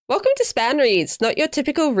Welcome to Span Reads, not your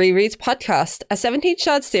typical rereads podcast, a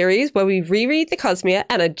 17-shard series where we reread the Cosmere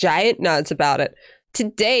and are giant nerds about it.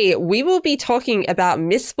 Today, we will be talking about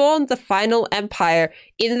Mistborn, the Final Empire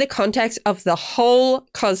in the context of the whole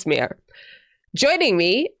Cosmere. Joining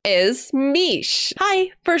me is Mish.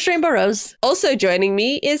 Hi, First Rainbow Rose. Also joining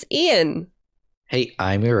me is Ian. Hey,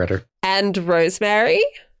 I'm your Redder. And Rosemary.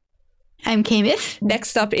 I'm Kamith.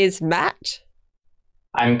 Next up is Matt.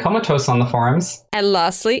 I'm comatose on the forums. And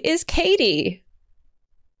lastly is Katie.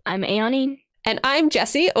 I'm Aeonine. And I'm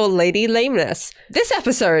Jessie, or Lady Lameness. This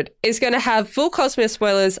episode is going to have full Cosmere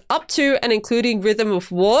spoilers up to and including Rhythm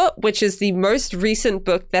of War, which is the most recent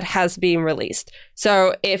book that has been released.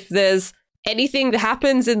 So if there's anything that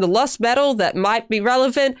happens in the Lost Metal that might be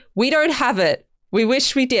relevant, we don't have it. We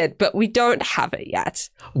wish we did, but we don't have it yet.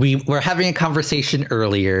 We were having a conversation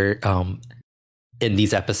earlier in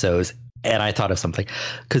these episodes, and I thought of something.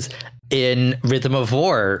 Because in Rhythm of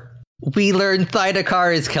War, we learned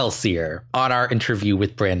Thydakar is Kelsier. On our interview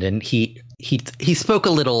with Brandon, he spoke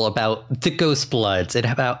a little about the Ghost Bloods and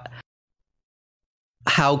about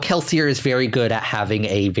how Kelsier is very good at having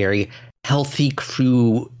a very healthy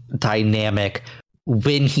crew dynamic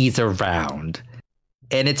when he's around.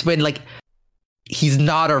 And it's when, like, he's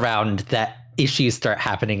not around that issues start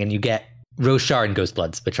happening and you get Roshar and Ghost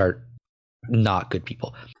Bloods, which are not good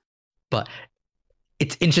people. But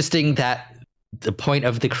it's interesting that the point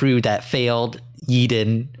of the crew that failed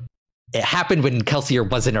Eden, it happened when Kelsier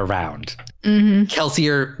wasn't around. Mm-hmm.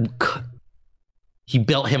 Kelsier, he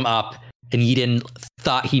built him up, and Eden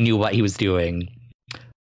thought he knew what he was doing,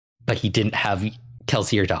 but he didn't have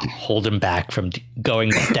Kelsier to hold him back from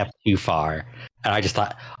going a step too far. And I just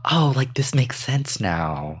thought, oh, like, this makes sense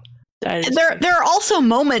now. There are also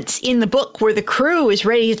moments in the book where the crew is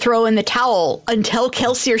ready to throw in the towel until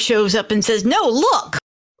Kelsier shows up and says, no, look,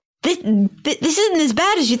 this isn't as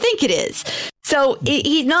bad as you think it is. So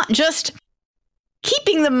he's not just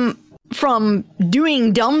keeping them from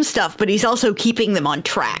doing dumb stuff, but he's also keeping them on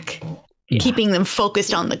track, keeping them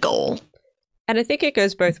focused on the goal. And I think it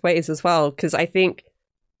goes both ways as well, because I think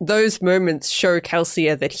those moments show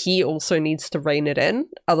Kelsier that he also needs to rein it in.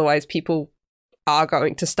 Otherwise, people are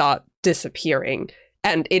going to start disappearing.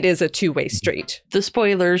 And it is a two-way street. The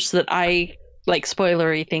spoilers that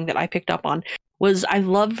spoilery thing that I picked up on was I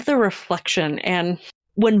love the reflection. And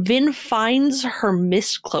when Vin finds her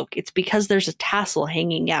mist cloak, it's because there's a tassel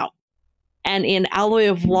hanging out. And in Alloy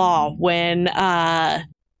of Law, when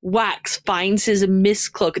Wax finds his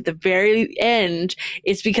mist cloak at the very end,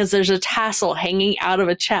 it's because there's a tassel hanging out of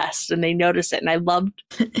a chest and they notice it. And I loved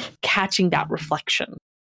catching that reflection.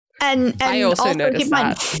 And I also noticed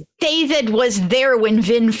that. David was there when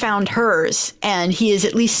Vin found hers, and he is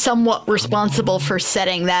at least somewhat responsible for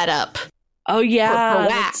setting that up. Oh yeah, for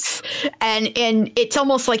Wax. And it's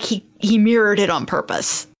almost like he mirrored it on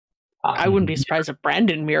purpose. I wouldn't be surprised if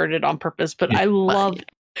Brandon mirrored it on purpose, but I love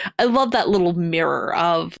that little mirror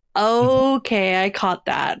of, okay, I caught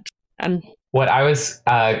that. And what I was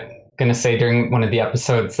going to say during one of the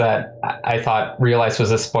episodes that I realized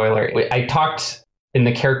was a spoiler, I talked in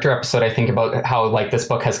the character episode, I think, about how, like, this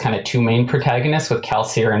book has kind of two main protagonists with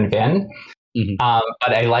Kelsier and Vin. Mm-hmm.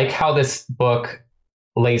 But I like how this book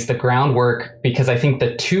lays the groundwork, because I think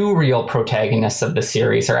the two real protagonists of the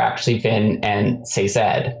series are actually Vin and Sazed.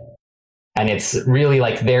 And it's really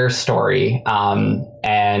like their story.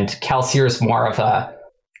 And Kelsier is more of a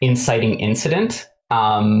inciting incident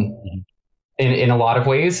in a lot of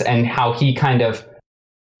ways, and how he kind of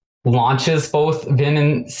launches both Vin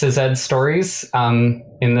and Sazed's stories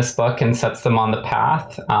in this book and sets them on the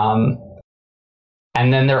path.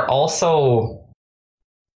 And then they're also,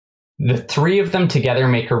 the three of them together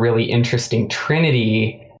make a really interesting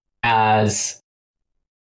trinity as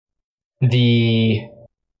the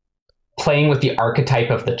playing with the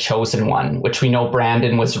archetype of the chosen one, which we know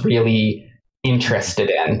Brandon was really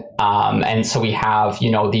interested in. And so we have,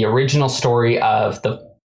 the original story of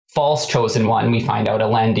the false chosen one, we find out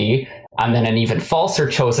Alendi, and then an even falser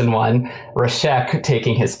chosen one, Rashek,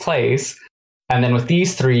 taking his place. And then with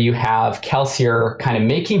these three, you have Kelsier kind of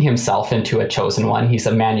making himself into a chosen one. He's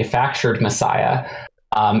a manufactured messiah.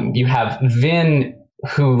 You have Vin,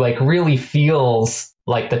 who, like, really feels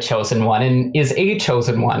like the chosen one and is a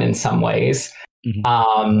chosen one in some ways.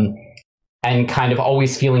 Mm-hmm. And kind of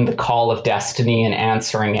always feeling the call of destiny and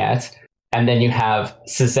answering it. And then you have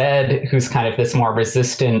Sazed, who's kind of this more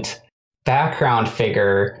resistant background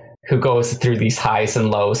figure who goes through these highs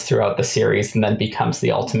and lows throughout the series and then becomes the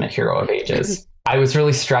ultimate hero of ages. I was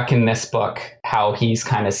really struck in this book how he's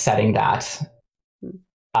kind of setting that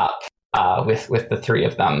up with the three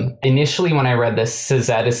of them. Initially, when I read this,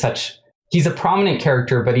 Sazed is such he's a prominent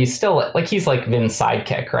character, but he's still like Vin's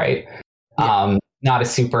sidekick, right? Yeah. Not a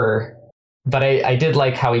super, but I did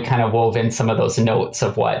like how he kind of wove in some of those notes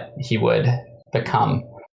of what he would become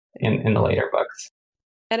in the later books.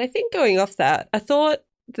 And I think going off that, a thought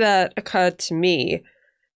that occurred to me,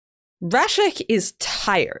 Rashek is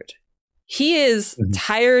tired. He is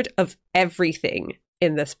tired of everything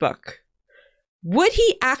in this book. Would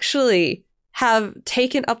he actually have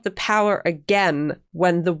taken up the power again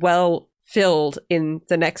when the well filled in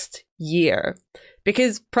the next year?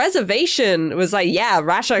 Because Preservation was like, yeah,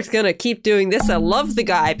 Rashek's gonna keep doing this. I love the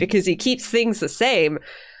guy because he keeps things the same.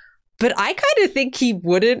 But I kind of think he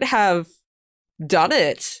wouldn't have done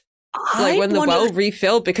it like when the well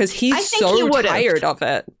refilled because he's so tired of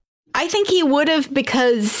it. I think he would have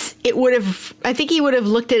because I think he would have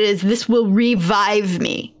looked at it as this will revive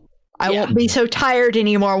me. I won't be so tired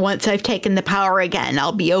anymore once I've taken the power again.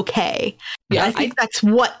 I'll be okay. Yeah, I think that's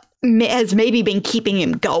what has maybe been keeping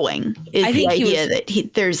him going is the idea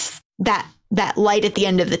that there's that light at the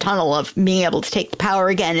end of the tunnel of being able to take the power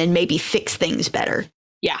again and maybe fix things better.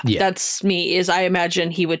 Yeah, that's me. Is I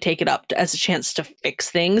imagine he would take it up as a chance to fix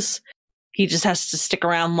things. He just has to stick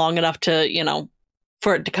around long enough to,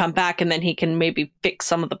 for it to come back, and then he can maybe fix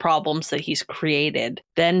some of the problems that he's created.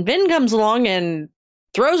 Then Vin comes along and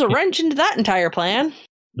throws a wrench into that entire plan.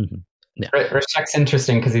 Mm-hmm. Yeah. Rashek's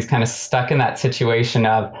interesting because he's kind of stuck in that situation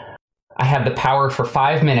of, I had the power for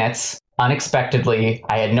 5 minutes unexpectedly.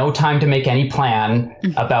 I had no time to make any plan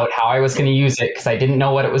about how I was going to use it because I didn't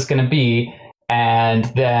know what it was going to be. And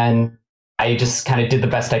then I just kind of did the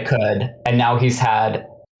best I could. And now he's had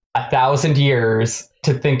 1,000 years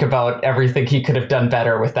to think about everything he could have done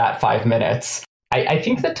better with that 5 minutes. I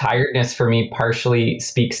think the tiredness for me partially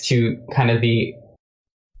speaks to kind of the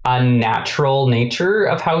unnatural nature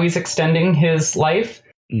of how he's extending his life.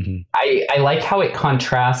 Mm-hmm. I like how it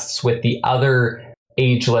contrasts with the other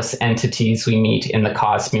ageless entities we meet in the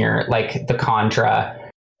Cosmere, like the Kandra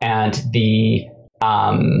and the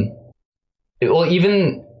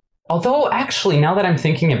although actually now that I'm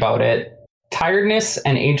thinking about it, tiredness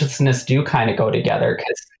and agelessness do kind of go together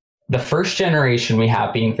because the first generation we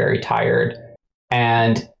have being very tired,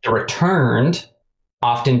 and the returned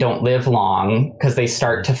often don't live long because they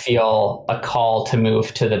start to feel a call to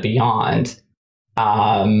move to the beyond.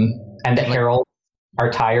 And the heralds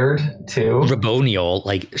are tired too. Raboniel,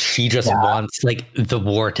 like she just wants like the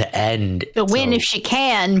war to end. To win if she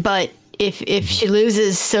can, but if she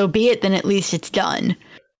loses, so be it, then at least it's done.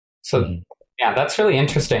 So yeah, that's really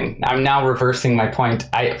interesting. I'm now reversing my point.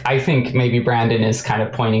 I think maybe Brandon is kind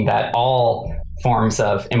of pointing that all forms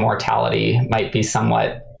of immortality might be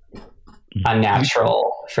somewhat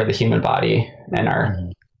unnatural for the human body and are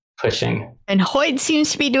pushing. And Hoid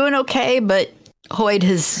seems to be doing okay, but Hoid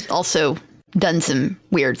has also done some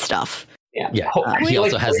weird stuff. Yeah. He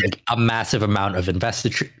also has like a massive amount of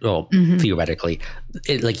investiture. Well, theoretically,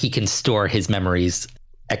 he can store his memories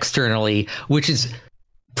externally, which is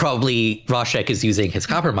probably Rashek is using his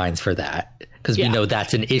copper mines for that because we know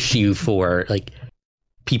that's an issue for like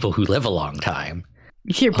people who live a long time.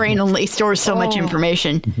 Your brain only stores so much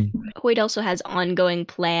information. Hoid also has ongoing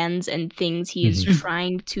plans and things he's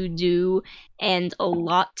trying to do and a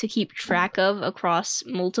lot to keep track of across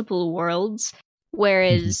multiple worlds,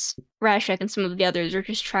 whereas Rashek and some of the others are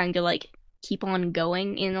just trying to like keep on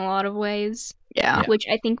going in a lot of ways. Yeah. Which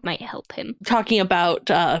I think might help him. Talking about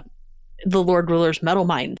the Lord Ruler's metal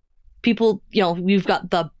mine, people, we've got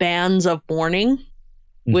the Bands of Mourning,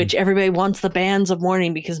 which everybody wants the Bands of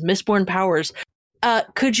Mourning because Mistborn powers.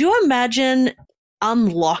 Could you imagine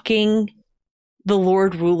unlocking the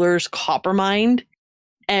Lord Ruler's copper mine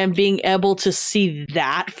and being able to see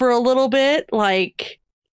that for a little bit? Like,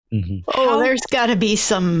 there's got to be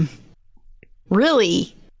some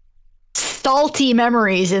really salty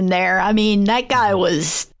memories in there. I mean, that guy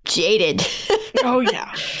was jaded. Oh,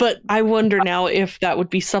 yeah. But I wonder now if that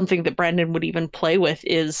would be something that Brandon would even play with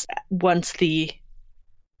is once the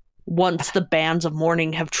Bands of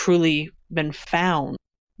Mourning have truly been found,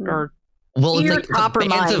 or it's like the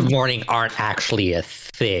Bands of Mourning aren't actually a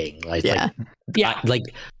thing. So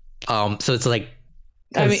it's like,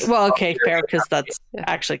 I mean, well, okay, fair, because that's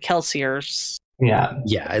actually Kelsier's. Yeah,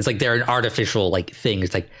 it's like they're an artificial like thing.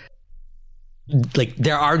 It's like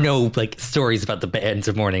there are no like stories about the Bands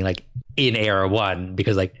of Mourning like in Era 1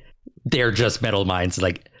 because like they're just metal mines.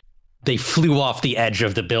 Like they flew off the edge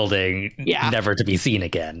of the building, never to be seen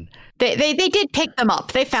again. They did pick them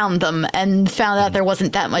up. They found them and found out there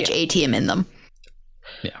wasn't that much ATM in them.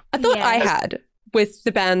 Yeah, I thought I had with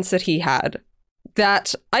the bands that he had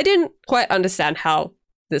that I didn't quite understand how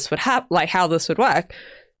this would how this would work.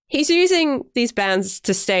 he's using these bands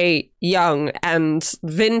to stay young, and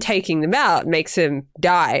Vin taking them out makes him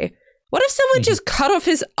die. What if someone just cut off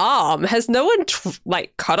his arm? Has no one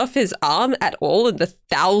cut off his arm at all in the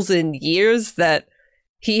 1,000 years that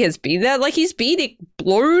he has been there? Like, he's been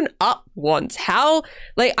blown up once. How?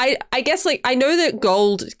 Like, I guess, like, I know that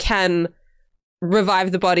gold can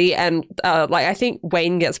revive the body, and I think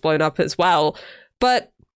Wayne gets blown up as well.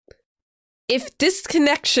 But if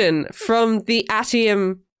disconnection from the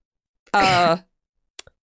atium, from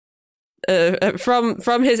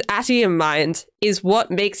his atium mind is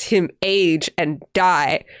what makes him age and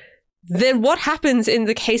die, then what happens in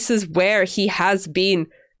the cases where he has been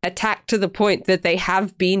attacked to the point that they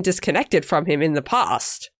have been disconnected from him in the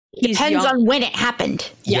past? Depends on when it happened.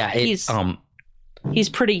 Yeah, he's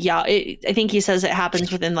pretty young. I think he says it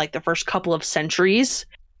happens within like the first couple of centuries,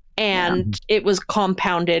 and it was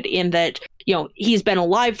compounded in that, you know, he's been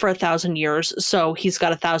alive for 1,000 years, so he's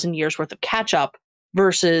got 1,000 years worth of catch up,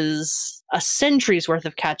 versus a century's worth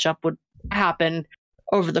of catch up would happen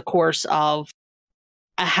over the course of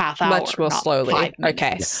a half hour, much more slowly. 5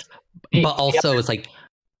 minutes. Okay, but also it's like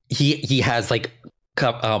he has like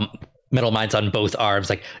metal mines on both arms.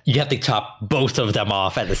 Like, you have to chop both of them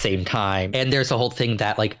off at the same time. And there's a whole thing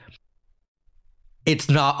that, like, it's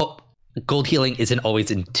not, gold healing isn't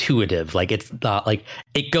always intuitive. Like, it's not like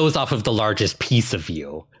it goes off of the largest piece of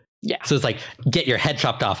you. Yeah. So it's like, get your head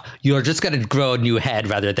chopped off. You're just going to grow a new head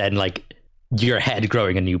rather than like your head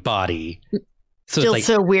growing a new body. So Still it's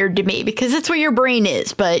like, so weird to me because that's what your brain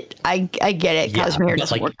is, but I get it. Yeah, Cosmere but,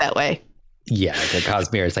 doesn't like, work that way. yeah, the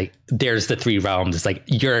Cosmere is like, there's the 3 realms. It's like,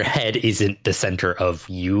 your head isn't the center of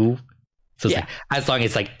you. So it's like, as long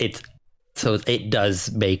as like so it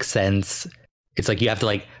does make sense. It's like, you have to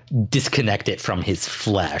like disconnect it from his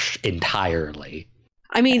flesh entirely.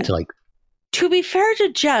 I mean, To like, to be fair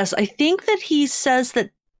to Jess, I think that he says that,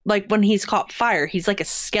 like, when he's caught fire, he's like a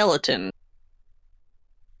skeleton.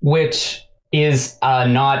 Which is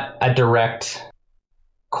not a direct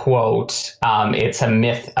quote. It's a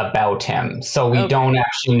myth about him. So we don't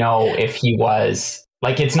actually know if he was,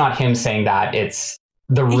 like, it's not him saying that. It's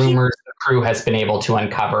the rumors the crew has been able to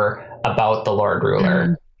uncover about the Lord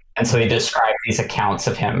Ruler. And so they describe these accounts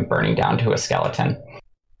of him burning down to a skeleton.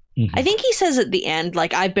 I think he says at the end,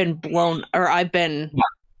 like, I've been blown, or I've been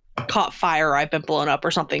caught fire, or I've been blown up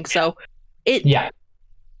or something. So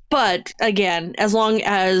but again, as long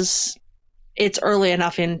as it's early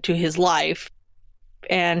enough into his life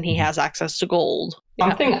and he has access to gold.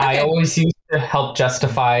 Something I always use to help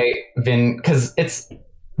justify Vin, because it's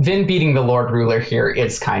Vin beating the Lord Ruler here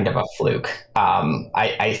is kind of a fluke,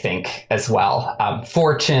 I think, as well.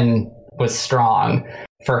 Fortune was strong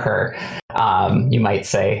for her, you might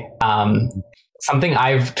say. Something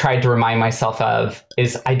I've tried to remind myself of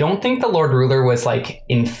is I don't think the Lord Ruler was like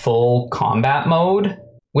in full combat mode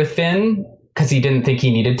with Vin, because he didn't think he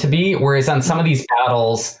needed to be. Whereas on some of these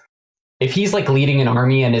battles, if he's like leading an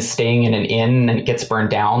army and is staying in an inn and it gets burned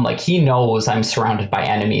down, like, he knows I'm surrounded by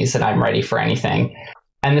enemies and I'm ready for anything.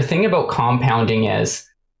 And the thing about compounding is,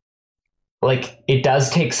 like, it does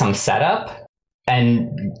take some setup, and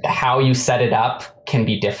how you set it up can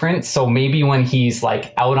be different. So maybe when he's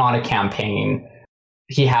like out on a campaign,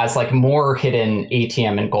 he has like more hidden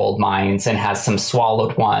ATM and gold mines and has some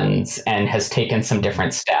swallowed ones and has taken some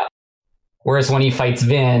different steps. Whereas when he fights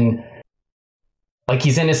Vin, like,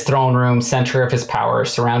 he's in his throne room, center of his power,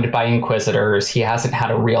 surrounded by inquisitors. He hasn't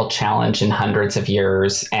had a real challenge in hundreds of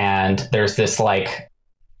years. And there's this like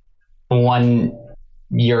 1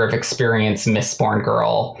 year of experience Mistborn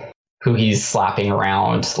girl who he's slapping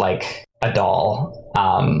around like a doll.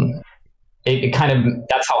 It kind of,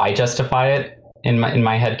 that's how I justify it in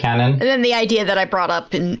my head canon. And then the idea that I brought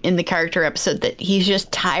up in the character episode that he's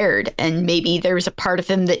just tired, and maybe there was a part of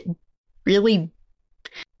him that really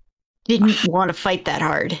didn't want to fight that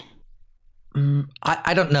hard.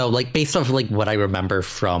 I don't know, like, based off like what I remember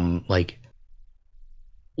from like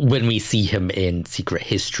when we see him in Secret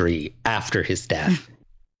History after his death,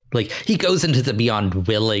 like, he goes into the Beyond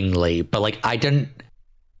willingly, but like I didn't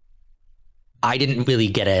really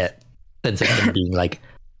get a sense of him being like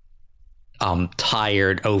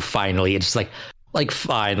tired. Oh, finally, it's just like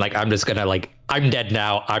fine, like, I'm just gonna, like, I'm dead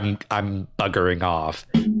now, I'm buggering off.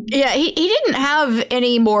 Yeah, he didn't have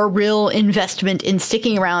any more real investment in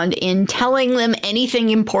sticking around, in telling them anything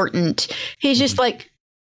important. He's just like,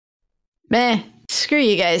 meh, screw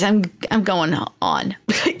you guys, I'm going on.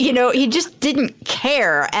 You know, he just didn't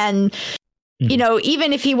care. And, you know,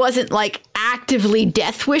 even if he wasn't like actively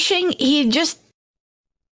death wishing, he just,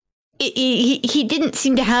 he didn't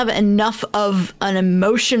seem to have enough of an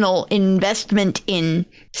emotional investment in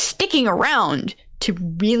sticking around to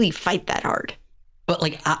really fight that hard. But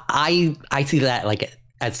like I see that like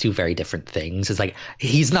as two very different things. It's like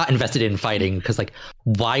he's not invested in fighting because like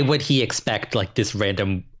why would he expect like this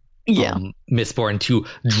random Mistborn to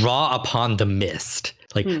draw upon the mist?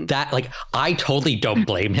 Like that, like I totally don't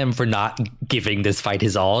blame him for not giving this fight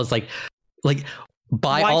his all. It's like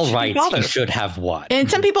by Why all should he rights, bother? he should have won. And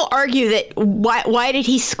some people argue that why did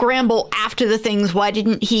he scramble after the things? Why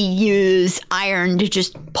didn't he use iron to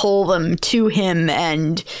just pull them to him?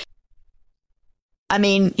 And I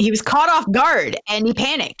mean, he was caught off guard and he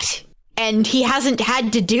panicked. And he hasn't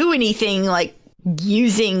had to do anything like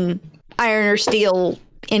using iron or steel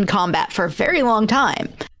in combat for a very long time.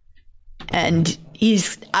 And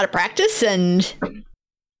he's out of practice and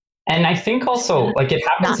I think also like it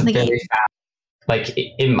happens Not in the very game. fast. Like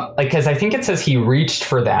because I think it says he reached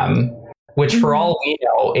for them, which for all we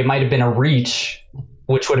know, it might have been a reach,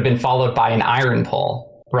 which would have been followed by an iron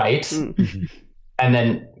pull, right? Mhm.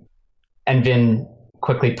 And Vin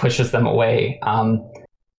quickly pushes them away.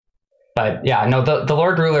 But yeah, no, the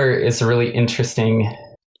Lord Ruler is really interesting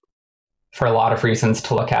for a lot of reasons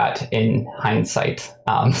to look at in hindsight.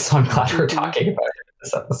 So I'm glad we're talking about it in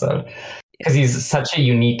this episode because he's such a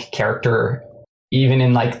unique character, even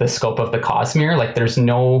in like the scope of the Cosmere. Like there's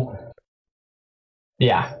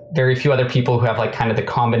very few other people who have like kind of the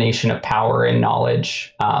combination of power and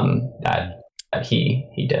knowledge that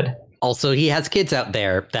he did. Also, he has kids out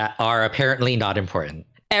there that are apparently not important.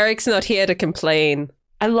 Eric's not here to complain.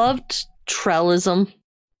 I loved Trellism.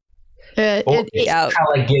 Trelegism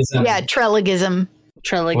yeah, Trelligism.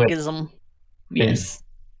 Trelligism. is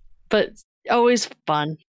But always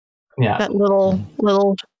fun. yeah. That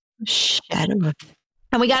little shadow.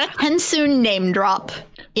 And we got a Tensoon name drop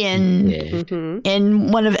in Yeah. Hmm.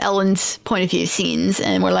 in one of Ellen's point of view scenes,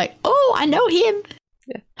 and we're like, oh, I know him.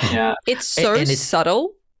 Yeah. It's so And it's-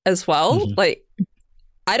 subtle as well. Mhm. Like,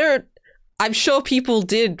 I'm sure people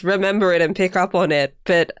did remember it and pick up on it,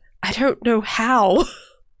 but I don't know how.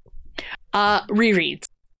 Rereads.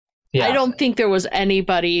 Yeah. I don't think there was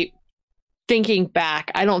anybody thinking back.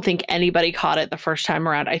 I don't think anybody caught it the first time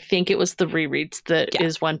around. I think it was the rereads that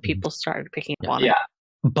is when people started picking up on it. Yeah.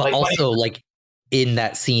 But Like, also, like in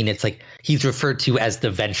that scene, it's like he's referred to as the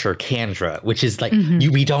Venture Kandra, which is like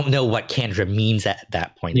Mhm. we don't know what Kandra means at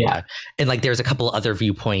that point. in Yeah. time. And like there's a couple other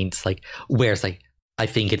viewpoints, like where it's like I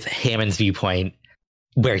think it's Hammond's viewpoint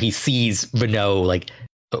where he sees Renault like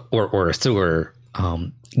or Sewer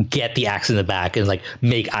get the axe in the back and like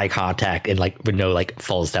make eye contact, and like Renault like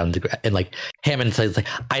falls down the ground, and like Hammond says like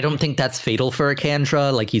I don't think that's fatal for a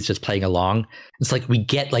Kandra, like he's just playing along. It's like we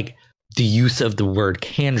get like the use of the word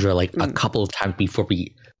Kandra like a couple of times before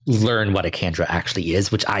we learn what a Kandra actually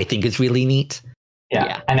is, which I think is really neat.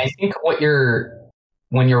 Yeah. And I think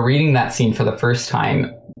when you're reading that scene for the first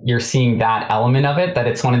time, you're seeing that element of it, that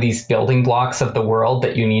it's one of these building blocks of the world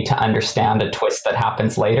that you need to understand a twist that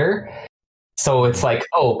happens later. So it's like,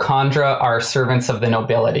 oh, Kandra are servants of the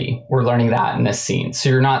nobility. We're learning that in this scene. So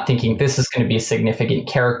you're not thinking this is going to be a significant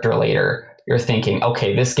character later. You're thinking,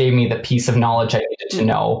 okay, this gave me the piece of knowledge I needed to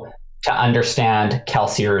know to understand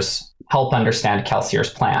help understand Kelsier's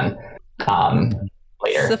plan later.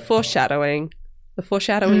 It's the foreshadowing. The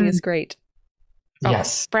foreshadowing is great.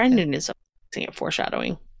 Yes. Brandon is amazing at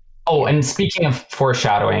foreshadowing. Oh, and speaking of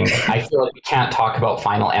foreshadowing, I feel like we can't talk about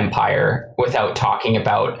Final Empire without talking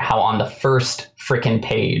about how on the first frickin'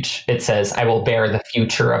 page it says, I will bear the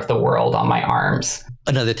future of the world on my arms.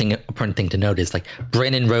 Another important thing to note is like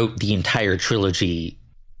Brennan wrote the entire trilogy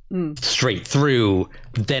straight through,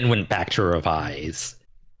 then went back to revise.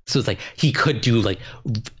 So it's like he could do like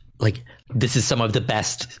this is some of the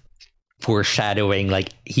best foreshadowing like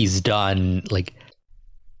he's done like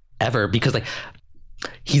ever, because like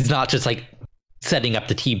he's not just like setting up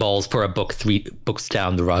the T-balls for a book 3 books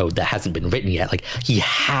down the road that hasn't been written yet. Like he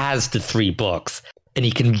has the 3 books and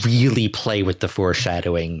he can really play with the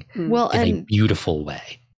foreshadowing Well, in a and beautiful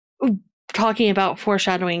way. talking about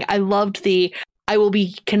foreshadowing, I loved I will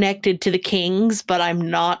be connected to the kings, but I'm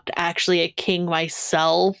not actually a king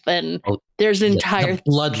myself. And Oh, there's an The entire,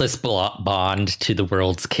 bloodless bond to the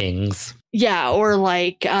world's kings. or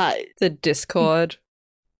like, The Discord.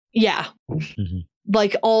 yeah, Mhm.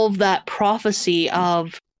 like all of that prophecy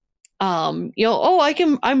of, I'm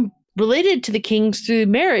related to the kings through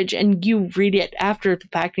marriage, and you read it after the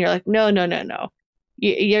fact, and you're like, no,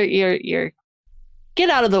 you're get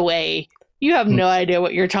out of the way. You have no idea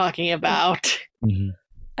what you're talking about. Mhm.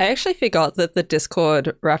 I actually forgot that the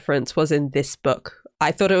Discord reference was in this book.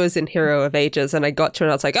 I thought it was in Hero of Ages, and I got to it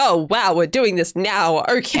and I was like, oh, wow, we're doing this now.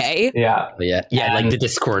 Okay. Yeah. But yeah, like the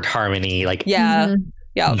Discord harmony, like Yeah. Mhm.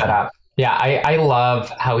 Yeah. Shut up. Yeah, I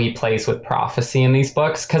love how he plays with prophecy in these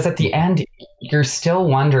books, because at the end, you're still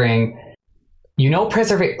wondering,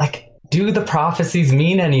 preservation, like, do the prophecies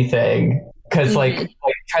mean anything? Because like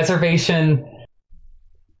preservation,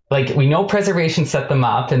 like we know preservation set them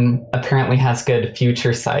up and apparently has good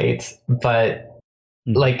future sight, but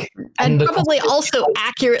like... And probably also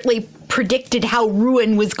accurately predicted how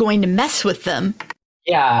Ruin was going to mess with them.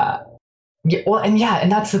 Yeah. Well, and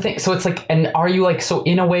that's the thing. So it's like, and are you like, so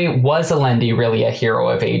in a way, was Alendi really a hero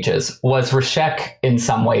of ages? Was Rashek in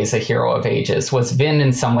some ways a hero of ages? Was Vin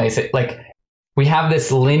in some ways, like, we have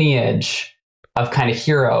this lineage of kind of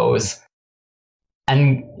heroes.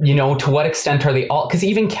 And, to what extent are they all, because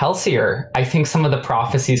even Kelsier, I think some of the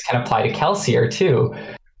prophecies can apply to Kelsier too.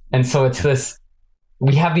 And so it's this,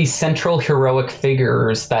 we have these central heroic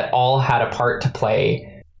figures that all had a part to play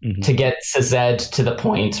to get Sazed to the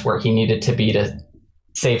point where he needed to be to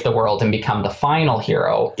save the world and become the final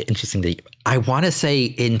hero. Interesting. I want to say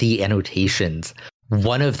in the annotations,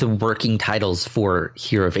 one of the working titles for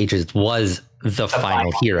Hero of Ages was the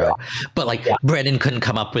final hero. But like Brennan couldn't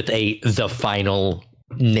come up with the final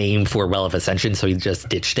name for Well of Ascension, so he just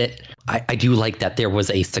ditched it. I do like that there was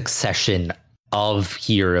a succession of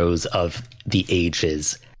heroes of the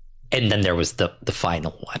ages, and then there was the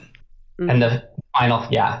final one. And the final,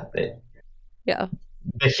 the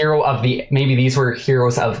hero of maybe these were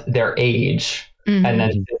heroes of their age, and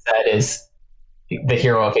then that is the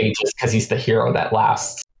hero of ages because he's the hero that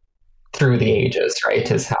lasts through the ages,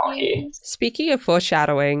 right? Is how he... Speaking of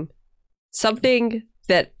foreshadowing, something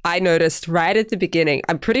that I noticed right at the beginning,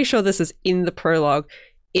 I'm pretty sure this is in the prologue,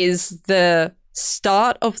 is the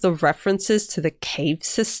start of the references to the cave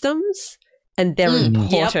systems and their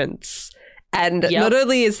importance. And not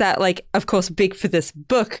only is that, like, of course, big for this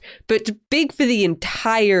book, but big for the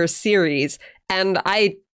entire series. And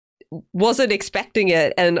I wasn't expecting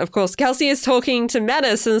it. And of course, Kelsey is talking to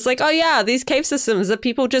Menace, and it's like, oh yeah, these cave systems that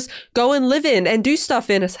people just go and live in and do stuff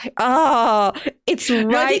in. It's like, it's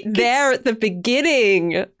right there at the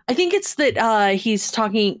beginning. I think it's that he's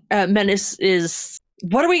talking, Menace is,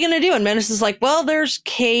 what are we going to do? And Menace is like, well, there's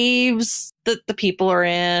caves that the people are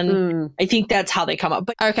in. I think that's how they come up.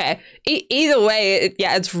 But okay, either way,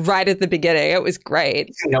 it's right at the beginning. It was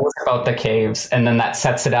great. He knows about the caves, and then that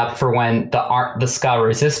sets it up for when the Ska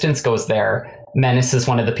Resistance goes there. Menace is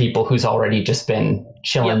one of the people who's already just been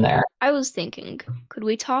chilling there. I was thinking, could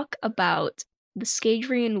we talk about the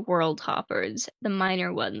Scadrian world hoppers, the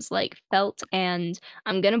minor ones like Felt and,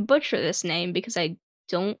 I'm going to butcher this name because I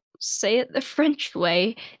don't say it the French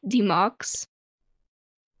way, Demox.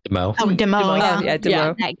 Demo. Oh, Demo. Yeah,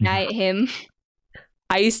 Demo. That guy, him.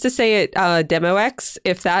 I used to say it Demo-X,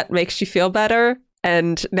 if that makes you feel better,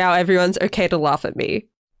 and now everyone's okay to laugh at me.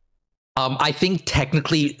 I think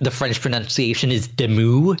technically the French pronunciation is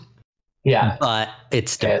Demu. Yeah. But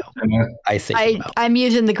it's Demo. I say Demo. I'm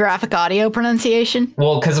using the graphic audio pronunciation.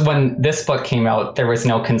 Well, because when this book came out, there was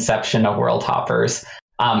no conception of world hoppers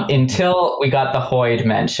until we got the Hoid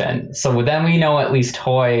mention. So then we know at least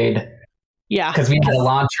Hoid. Yeah. Because we had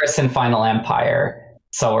Elantris in Final Empire.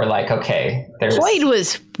 So we're like, okay, there's... Hoid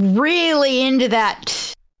was really into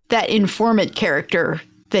that informant character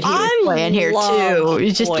that he was playing here, too.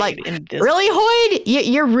 It's just Hoid like, really, Hoid?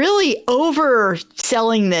 You're really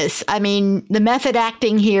overselling this. I mean, the method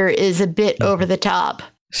acting here is a bit over the top.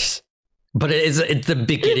 But it's the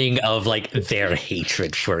beginning of like their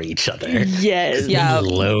hatred for each other. Yes. They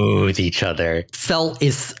loathe each other. Felt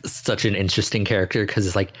is such an interesting character because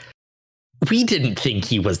it's like, we didn't think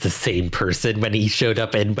he was the same person when he showed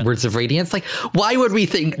up in Words of Radiance. Like, why would we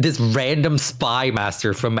think this random spy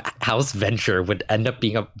master from House Venture would end up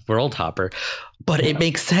being a world hopper? But it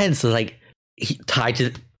makes sense. Like, he tied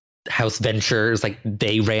to House Ventures, like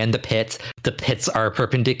they ran the pits. The pits are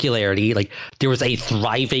perpendicularity. Like, there was a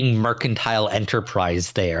thriving mercantile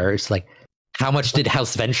enterprise there. It's like, how much did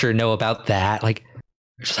House Venture know about that? Like,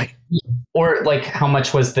 it's like, or like, how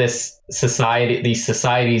much was these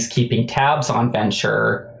societies keeping tabs on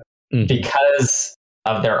Venture because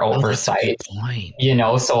of their oversight?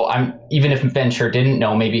 So even if Venture didn't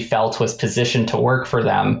know, maybe Felt was positioned to work for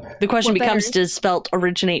them. The question becomes, does Felt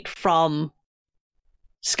originate from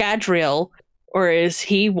Scadrial, or is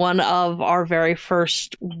he one of our very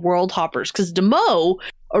first world hoppers? Because Demo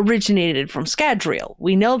originated from Scadrial.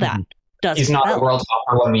 We know that. He's not a world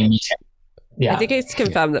hopper when we meet him. Yeah. I think it's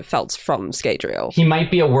confirmed that Felt's from Scadrial. He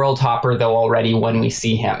might be a world hopper, though, already when we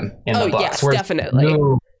see him in the books. Yes, definitely.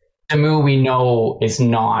 Demu we know is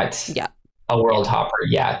not a world hopper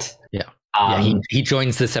yet. Yeah. He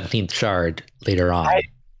joins the 17th Shard later on.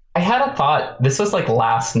 I had a thought. This was like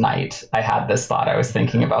last night. I had this thought. I was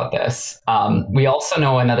thinking about this. We also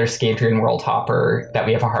know another Scadrian world hopper that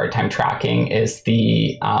we have a hard time tracking is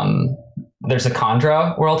the there's a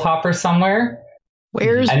Kandra world hopper somewhere.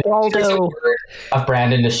 Where's And there's a Waldo? word of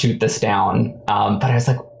Brandon to shoot this down. But I was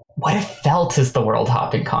like, what if Felt is the world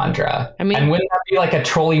hopping Kandra? I mean- and wouldn't that be like a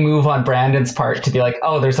trolly move on Brandon's part to be like,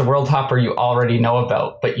 oh, there's a world hopper you already know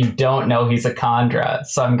about, but you don't know he's a Kandra.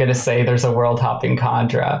 So I'm going to say there's a world hopping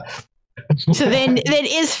Kandra. So then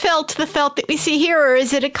is Felt the Felt that we see here, or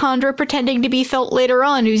is it a Kandra pretending to be Felt later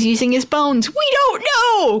on who's using his bones? We don't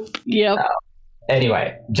know! Yep.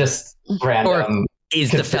 Anyway, just random.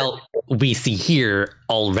 Is the Felt we see here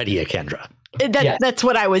already a Kandra? Yeah. That's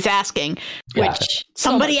what I was asking, which Yeah.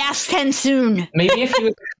 somebody asked soon. Maybe if he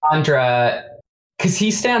was a Kandra, because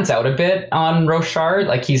he stands out a bit on Roshar.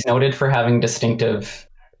 Like he's noted for having distinctive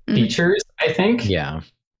features, I think. Yeah.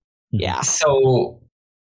 Yeah. So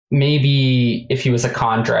maybe if he was a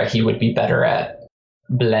Kandra, he would be better at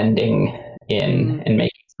blending in and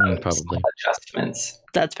making some Probably. adjustments.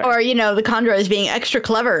 That's fair. Or, the Kandra is being extra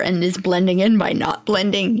clever and is blending in by not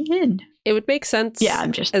blending in. It would make sense Yeah,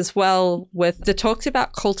 I'm just... as well with the talks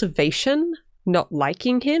about cultivation not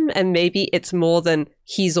liking him, and maybe it's more than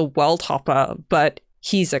he's a world hopper, but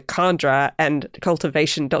he's a Kandra, and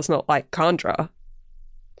cultivation does not like Kandra.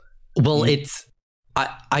 Well, it's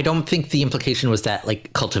I don't think the implication was that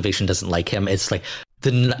like cultivation doesn't like him. It's like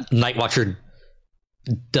the Night Watcher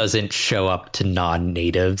doesn't show up to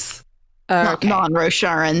non-natives. Okay.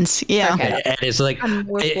 Non-Rosharans. Yeah. Okay. And it's like, I'm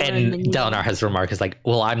more foreign and than you. Dalinar has remarked is like,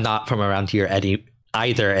 well, I'm not from around here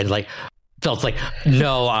either. And like, Felt's like,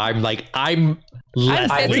 no, I'm less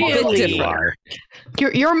I'm than really you different. are.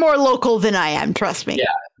 You're more local than I am, trust me.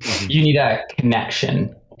 Yeah. You need a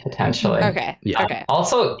connection, potentially. Okay. Yeah. Okay.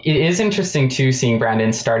 Also, it is interesting too seeing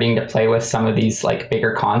Brandon starting to play with some of these like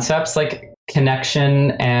bigger concepts like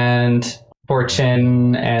connection and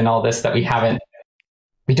fortune and all this that we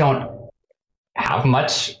don't have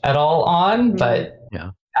much at all on, but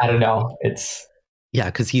Yeah. I don't know. It's Yeah,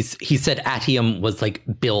 because he said Atium was like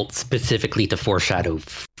built specifically to foreshadow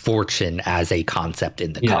fortune as a concept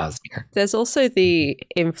in the Cosmere. There's also the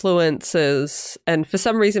influences, and for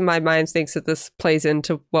some reason my mind thinks that this plays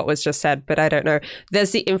into what was just said, but I don't know.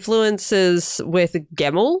 There's the influences with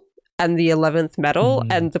Gemmel and the 11th metal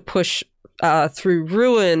and the push through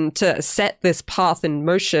Ruin to set this path in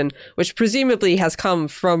motion, which presumably has come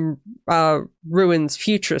from Ruin's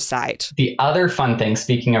future sight. the other fun thing,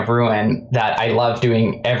 speaking of Ruin, that I love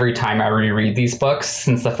doing every time I reread these books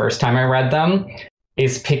since the first time I read them,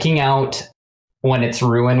 is picking out when it's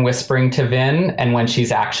Ruin whispering to Vin and when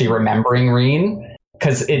she's actually remembering Reen.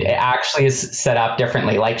 Because it actually is set up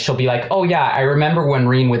differently. Like she'll be like, oh yeah, I remember when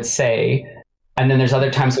Reen would say, and then there's other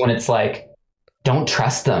times when it's like, don't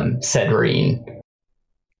trust them, said Reen.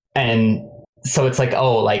 And so it's like,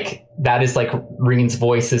 oh, like that is like Reen's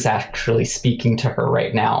voice is actually speaking to her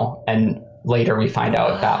right now. And later we find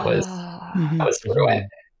out that was Ruin.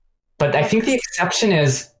 But I think the exception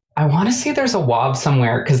is, I want to say there's a Wob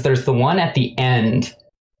somewhere, because there's the one at the end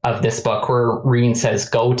of this book where Reen says,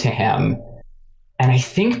 go to him. And I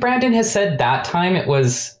think Brandon has said that time it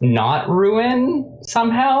was not Ruin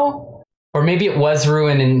somehow. Or maybe it was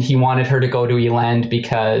Ruin and he wanted her to go to Elend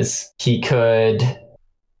because he could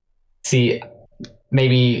see,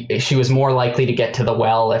 maybe she was more likely to get to the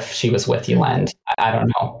well if she was with Elend. I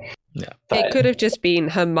don't know. Yeah. But It could have just been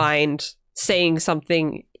her mind saying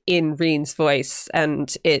something in Reen's voice,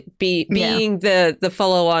 and it being the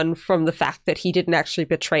follow-on from the fact that he didn't actually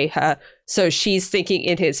betray her. So she's thinking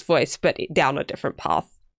in his voice, but down a different path.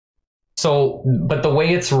 So, but the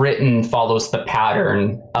way it's written follows the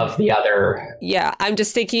pattern of the other. Yeah, I'm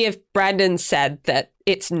just thinking if Brandon said that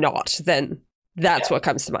it's not, then that's what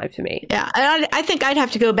comes to mind for me. Yeah, and I think I'd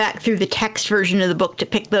have to go back through the text version of the book to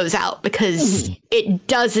pick those out, because it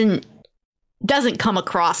doesn't come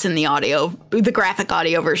across in the graphic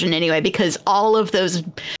audio version anyway, because all of those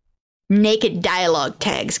naked dialogue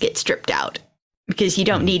tags get stripped out, because you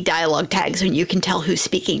don't need dialogue tags when you can tell who's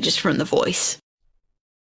speaking just from the voice.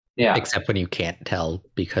 Yeah. Except when you can't tell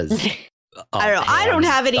because I don't know. I don't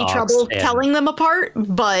have any trouble telling them apart,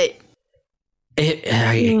 but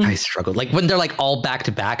I struggle. Like when they're like all back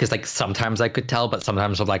to back, is like sometimes I could tell, but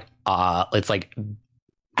sometimes I'm like, it's like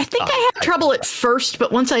I think I had trouble at first,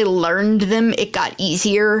 but once I learned them, it got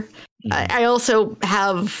easier. I also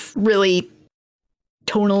have really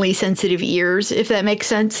tonally sensitive ears, if that makes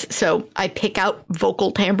sense. So I pick out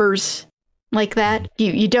vocal timbres like that.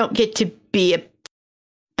 You don't get to be a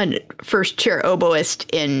first chair oboist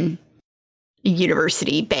in a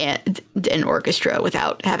university band and orchestra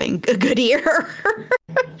without having a good ear.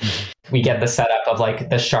 We get the setup of like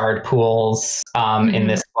the shard pools in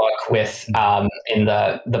this book with in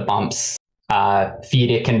the bumps.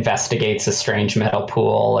 Fedic investigates a strange metal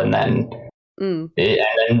pool, and then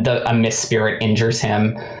a mist spirit injures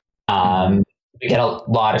him. We get a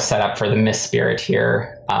lot of setup for the mist spirit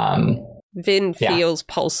here. Vin feels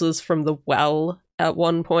pulses from the well at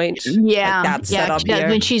one point. Yeah, like that's set up here.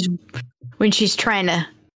 When she's trying to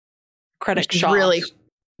Credit she's Shaw. really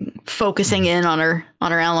focusing in on her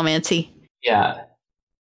allomancy. Yeah,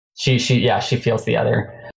 she feels the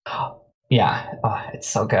other. Yeah, it's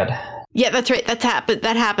so good. Yeah, that's right.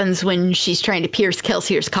 That happens when she's trying to pierce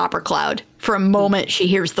Kelsier's copper cloud. For a moment, she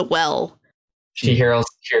hears the well. She hears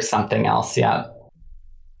something else. Yeah.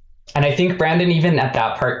 And I think Brandon, even at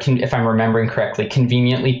that part, if I'm remembering correctly,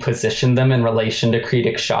 conveniently positioned them in relation to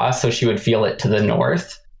Creedic Shaw, so she would feel it to the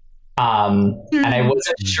north. And I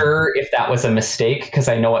wasn't sure if that was a mistake, because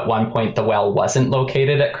I know at one point the well wasn't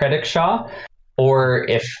located at Creedic Shaw, or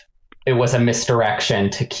if it was a misdirection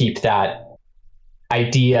to keep that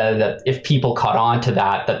idea that if people caught on to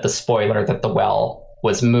that the spoiler that the well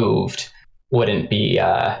was moved wouldn't be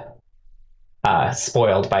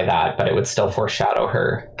spoiled by that, but it would still foreshadow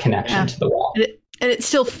her connection to the wall. And it's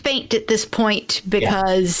still faint at this point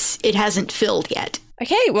because it hasn't filled yet.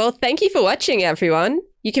 Okay, well, thank you for watching, everyone.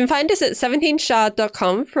 You can find us at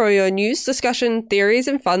 17shard.com for all your news, discussion, theories,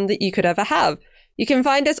 and fun that you could ever have. You can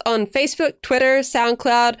find us on Facebook, Twitter,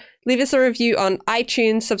 SoundCloud, leave us a review on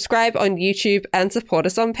iTunes, subscribe on YouTube, and support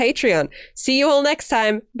us on Patreon. See you all next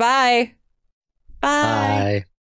time. Bye. Bye.